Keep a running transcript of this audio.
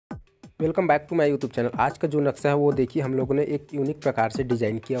Welcome back to my YouTube channel. आज का जो नक्शा है वो देखिए हम लोगों ने एक यूनिक प्रकार से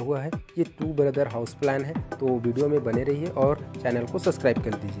डिज़ाइन किया हुआ है। ये 2 ब्रदर हाउस प्लान है, तो वीडियो में बने रहिए और चैनल को सब्सक्राइब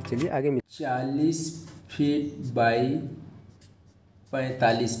कर दीजिए। चलिए आगे 40 फीट बाई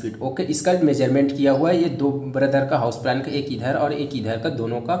 45 फीट। ओके, इसका मेजरमेंट किया हुआ है। ये 2 ब्रदर का हाउस प्लान का, एक इधर और एक इधर का,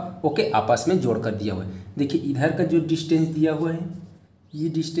 दोनों का ओके आपस में जोड़ कर दिया हुआ है। देखिए इधर का जो डिस्टेंस दिया हुआ है, ये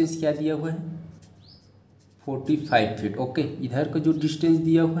डिस्टेंस क्या दिया हुआ है 45 फीट। ओके, इधर का जो डिस्टेंस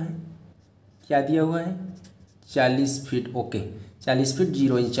दिया हुआ है क्या दिया हुआ है 40 फीट। ओके, 40 फीट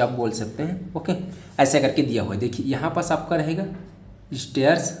 0 इंच आप बोल सकते हैं। ओके, ऐसा करके दिया हुआ है। देखिए यहाँ पास आपका रहेगा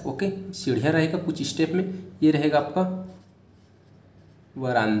स्टेयर्स, ओके सीढ़ियाँ रहेगा कुछ स्टेप में। ये रहेगा आपका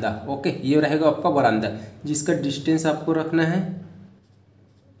वरांदा। ओके, ये रहेगा आपका वरांदा जिसका डिस्टेंस आपको रखना है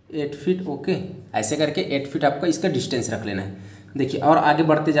 8 फीट। ओके, ऐसे करके 8 फीट आपका इसका डिस्टेंस रख लेना है। देखिए और आगे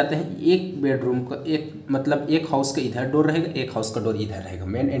बढ़ते जाते हैं। एक बेडरूम का एक हाउस का इधर डोर रहेगा, एक हाउस का डोर इधर रहेगा।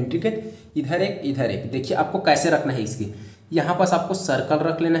 मेन एंट्री के इधर एक इधर एक। देखिए आपको कैसे रखना है इसकी, यहाँ पास आपको सर्कल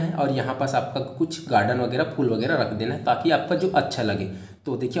रख लेना है और यहाँ पास आपका कुछ गार्डन वगैरह फूल वगैरह रख देना है ताकि आपका जो अच्छा लगे।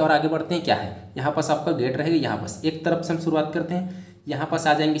 तो देखिए और आगे बढ़ते हैं। क्या है यहाँ पास आपका गेट रहेगा। यहाँ पास एक तरफ से हम शुरुआत करते हैं। यहाँ पास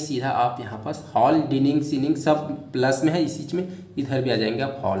आ जाएंगे सीधा आप, यहाँ पास हॉल डिनिंग सीनिंग सब प्लस में है इसी में। इधर भी आ जाएंगे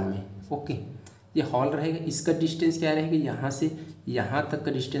आप हॉल में। ओके, ये हॉल रहेगा। इसका डिस्टेंस क्या रहेगा, यहाँ से यहाँ तक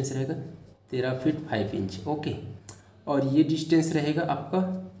का डिस्टेंस रहेगा 13 फीट 5 इंच। ओके, और ये डिस्टेंस रहेगा आपका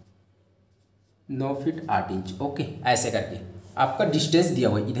 9 फीट 8 इंच। ओके, ऐसे करके आपका डिस्टेंस दिया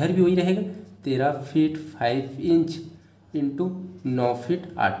हुआ है। इधर भी वही रहेगा 13 feet 5 inch into 9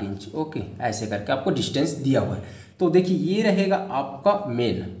 feet 8 inch. Okay, ऐसे करके आपको डिस्टेंस दिया हुआ है। तो देखिए ये रहेगा आपका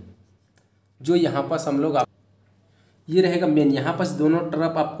मेन, जो यहाँ पास हम लोग ये रहेगा मेन। यहाँ पास दोनों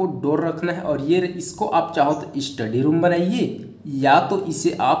तरफ आपको डोर रखना है और ये इसको आप चाहो तो स्टडी रूम बनाइए या तो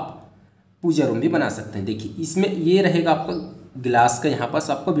इसे आप पूजा रूम भी बना सकते हैं। देखिए इसमें ये रहेगा आपका ग्लास का, यहाँ पास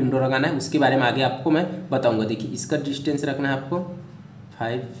आपको विंडो लगाना है, उसके बारे में आगे आपको मैं बताऊंगा। देखिए इसका डिस्टेंस रखना है आपको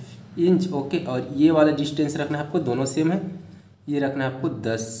 5 इंच। ओके, और ये वाला डिस्टेंस रखना है आपको, दोनों सेम है, ये रखना है आपको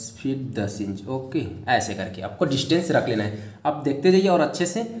 10 फीट 10 इंच। ओके, ऐसे करके आपको डिस्टेंस रख लेना है। आप देखते जाइए और अच्छे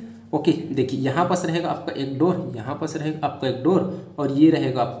से। ओके, देखिए यहाँ पास रहेगा आपका एक डोर, यहाँ पास रहेगा आपका एक डोर और ये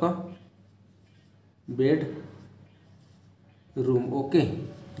रहेगा आपका बेड रूम। ओके,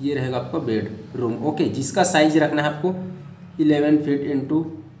 ये रहेगा आपका बेड रूम। ओके, जिसका साइज रखना है आपको 11 फीट इंटू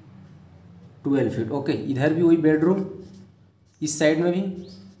 12 फीट। ओके, इधर भी वही बेडरूम, इस साइड में भी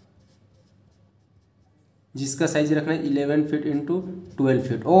जिसका साइज रखना है 11 फीट इंटू 12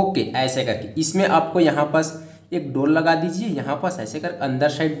 फीट। ओके, ऐसे करके इसमें आपको यहाँ पास एक डोर लगा दीजिए, यहाँ पास ऐसे कर अंदर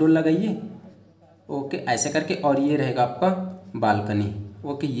साइड डोर लगाइए। ओके, ऐसे करके और ये रहेगा आपका बालकनी।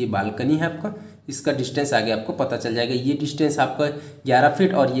 ओके, ये बालकनी है आपका, इसका डिस्टेंस आगे आपको पता चल जाएगा। ये डिस्टेंस आपका 11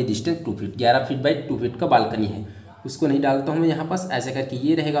 फीट और ये distance 2 feet, 11 feet by 2 feet का बालकनी है। उसको नहीं डालता हूँ मैं यहाँ पास। ऐसे करके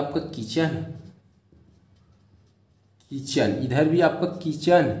ये रहेगा आपका किचन, किचन इधर भी आपका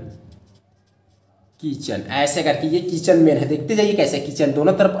किचन, किचन ऐसे करके ये किचन मेन है। देखते जाइए कैसे किचन,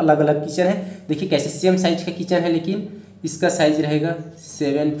 दोनों तरफ अलग अलग किचन है। देखिए कैसे सेम साइज का किचन है, लेकिन इसका साइज रहेगा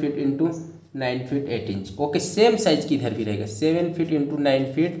 7 feet into 9 feet 8 inch. Okay, same size की इधर भी रहेगा 7 feet into 9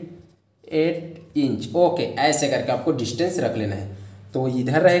 feet 8 inch. Okay, ऐसे करके आपको डिस्टेंस रख लेना है। तो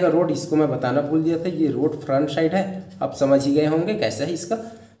इधर रहेगा रोड, इसको मैं बताना भूल दिया था, ये रोड फ्रंट साइड है, आप समझ ही गए होंगे कैसा है इसका।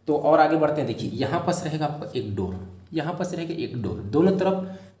 तो और आगे बढ़ते हैं। देखिए यहाँ पास रहेगा आपका एक डोर, यहाँ पास रहेगा एक डोर, दोनों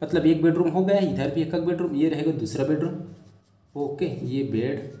तरफ मतलब एक बेडरूम हो गया, इधर भी एक बेडरूम, ये रहेगा दूसरा बेडरूम। ओके, ये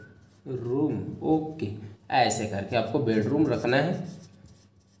बेड रूम। ओके, ऐसे करके आपको बेडरूम रखना है।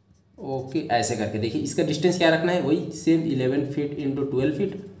 ओके, ऐसे करके देखिए इसका डिस्टेंस क्या रखना है, वही same 11 feet into 12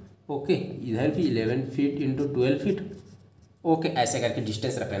 feet. Okay, इधर भी 11 फीट इंटू 12 फीट। ओके, ऐसे करके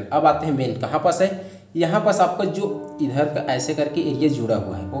डिस्टेंस रख लेना। अब आते हैं मेन, कहाँ पास है, यहाँ पास आपका जो इधर का ऐसे करके एरिया जुड़ा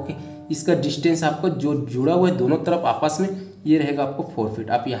हुआ है। ओके, इसका डिस्टेंस आपको जो जुड़ा हुआ है दोनों तरफ आपस में, ये रहेगा आपको 4 फीट।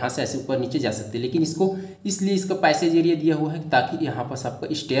 आप यहाँ से ऐसे ऊपर नीचे जा सकते हैं, लेकिन इसको इसलिए इसका पैसेज एरिया दिया हुआ है ताकि यहाँ पास आपका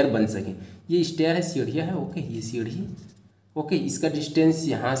स्टेयर बन सके। ये स्टेयर है, सीढ़ियाँ है। ओके, ये सीढ़ी। ओके, इसका डिस्टेंस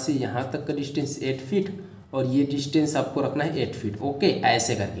यहाँ से यहाँ तक का डिस्टेंस 8 फीट और ये डिस्टेंस आपको रखना है 8 फीट। ओके,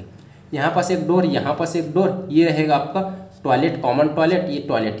 ऐसे करके यहाँ पास एक डोर, यहाँ पास एक डोर, ये रहेगा आपका टॉयलेट, कॉमन टॉयलेट। ये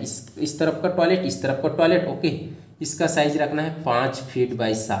टॉयलेट इस तरफ का टॉयलेट, इस तरफ का टॉयलेट। ओके, इसका साइज रखना है 5 feet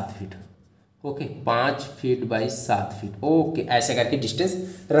by 7 feet. Okay, 5 feet by 7 feet. Okay, ऐसे करके डिस्टेंस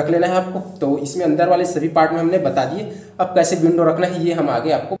रख लेना है आपको। तो इसमें अंदर वाले सभी पार्ट में हमने बता दिए। अब कैसे विंडो रखना है ये हम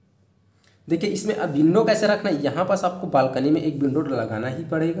आगे आपको देखिए। इसमें अब विंडो कैसे रखना है, यहाँ पास आपको बालकनी में एक विंडो लगाना ही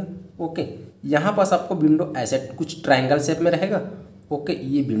पड़ेगा। ओके, यहाँ पास आपको विंडो ऐसे कुछ ट्रायंगल शेप में रहेगा। ओके,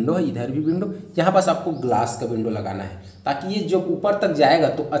 ये विंडो है, इधर भी विंडो, यहाँ पास आपको ग्लास का विंडो लगाना है ताकि ये जब ऊपर तक जाएगा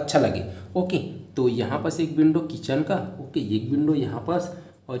तो अच्छा लगे। ओके, तो यहाँ पास एक विंडो किचन का। ओके, एक विंडो यहाँ पास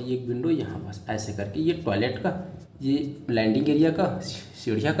और ये एक विंडो यहाँ बस ऐसे करके, ये टॉयलेट का, ये लैंडिंग एरिया का,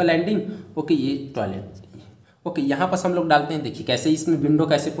 सीढ़िया का लैंडिंग। ओके, ये टॉयलेट। ओके, यहाँ पर हम लोग डालते हैं। देखिए कैसे इसमें विंडो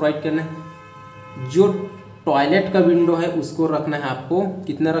कैसे प्रोवाइड करना है। जो टॉयलेट का विंडो है उसको रखना है आपको,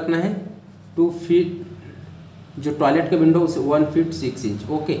 कितना रखना है, 2 फीट। जो टॉयलेट का विंडो उसे 1 फीट 6 इंच।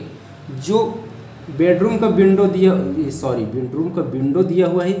 ओके, जो बेडरूम का विंडो बेडरूम का विंडो दिया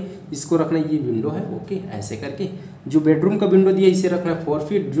हुआ है इसको रखना है, ये विंडो है। ओके, ऐसे करके जो बेडरूम का विंडो दिया इसे रखना है 4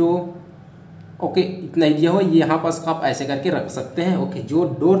 फीट। जो ओके इतना ही दिया हुआ है, यहाँ पास आप ऐसे करके रख सकते हैं। ओके, जो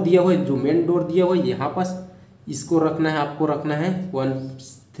डोर दिया हुआ है, जो मेन डोर दिया हुआ है यहाँ पास, इसको रखना है, आपको रखना है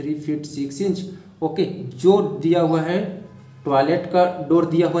 3 फीट 6 इंच। ओके, जो दिया हुआ है टॉयलेट का डोर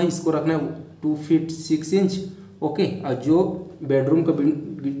दिया हुआ है इसको रखना है 2 फीट 6 इंच। ओके, और जो बेडरूम का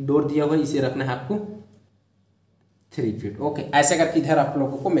डोर दिया हुआ है इसे रखना है आपको 3 फीट। ओके, ऐसे करके इधर आप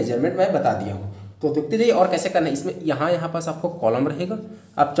लोगों को मेजरमेंट मैं बता दिया हूँ। तो देखते जाइए और कैसे करना है। इसमें यहाँ पास आपको कॉलम रहेगा।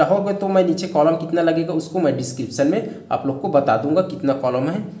 आप चाहोगे तो मैं नीचे कॉलम कितना लगेगा उसको मैं डिस्क्रिप्शन में आप लोग को बता दूंगा कितना कॉलम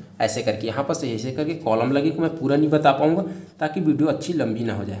है। ऐसे करके यहाँ पर ऐसे करके कॉलम लगेगा, मैं पूरा नहीं बता पाऊँगा ताकि वीडियो अच्छी लंबी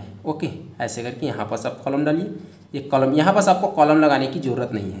ना हो जाए। ओके, ऐसे करके यहाँ पास आप कॉलम डालिए। एक कॉलम यहाँ पास आपको कॉलम लगाने की ज़रूरत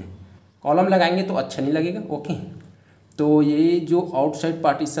नहीं है, कॉलम लगाएंगे तो अच्छा नहीं लगेगा। ओके, तो ये जो आउटसाइड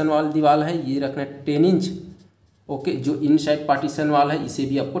पार्टीशन वाला दीवार है ये रखना है 10 इंच। ओके, जो इनसाइड पार्टीशन वाला है इसे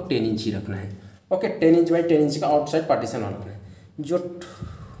भी आपको 10 इंच ही रखना है। ओके, 10 इंच बाई 10 इंच का आउटसाइड पार्टीशन वाला रखना है।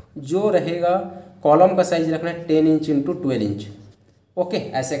 जो रहेगा कॉलम का साइज रखना है 10 इंच इंटू 12 इंच। ओके,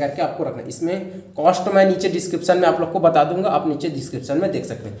 ऐसे करके आपको रखना है। इसमें कॉस्ट मैं नीचे डिस्क्रिप्शन में आप लोग को बता दूंगा, आप नीचे डिस्क्रिप्शन में देख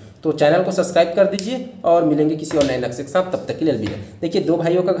सकते हैं। तो चैनल को सब्सक्राइब कर दीजिए और मिलेंगे किसी और नए नक्शे के साथ। तब तक के लिए अलविदा। देखिए 2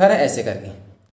 भाइयों का घर है, ऐसे करके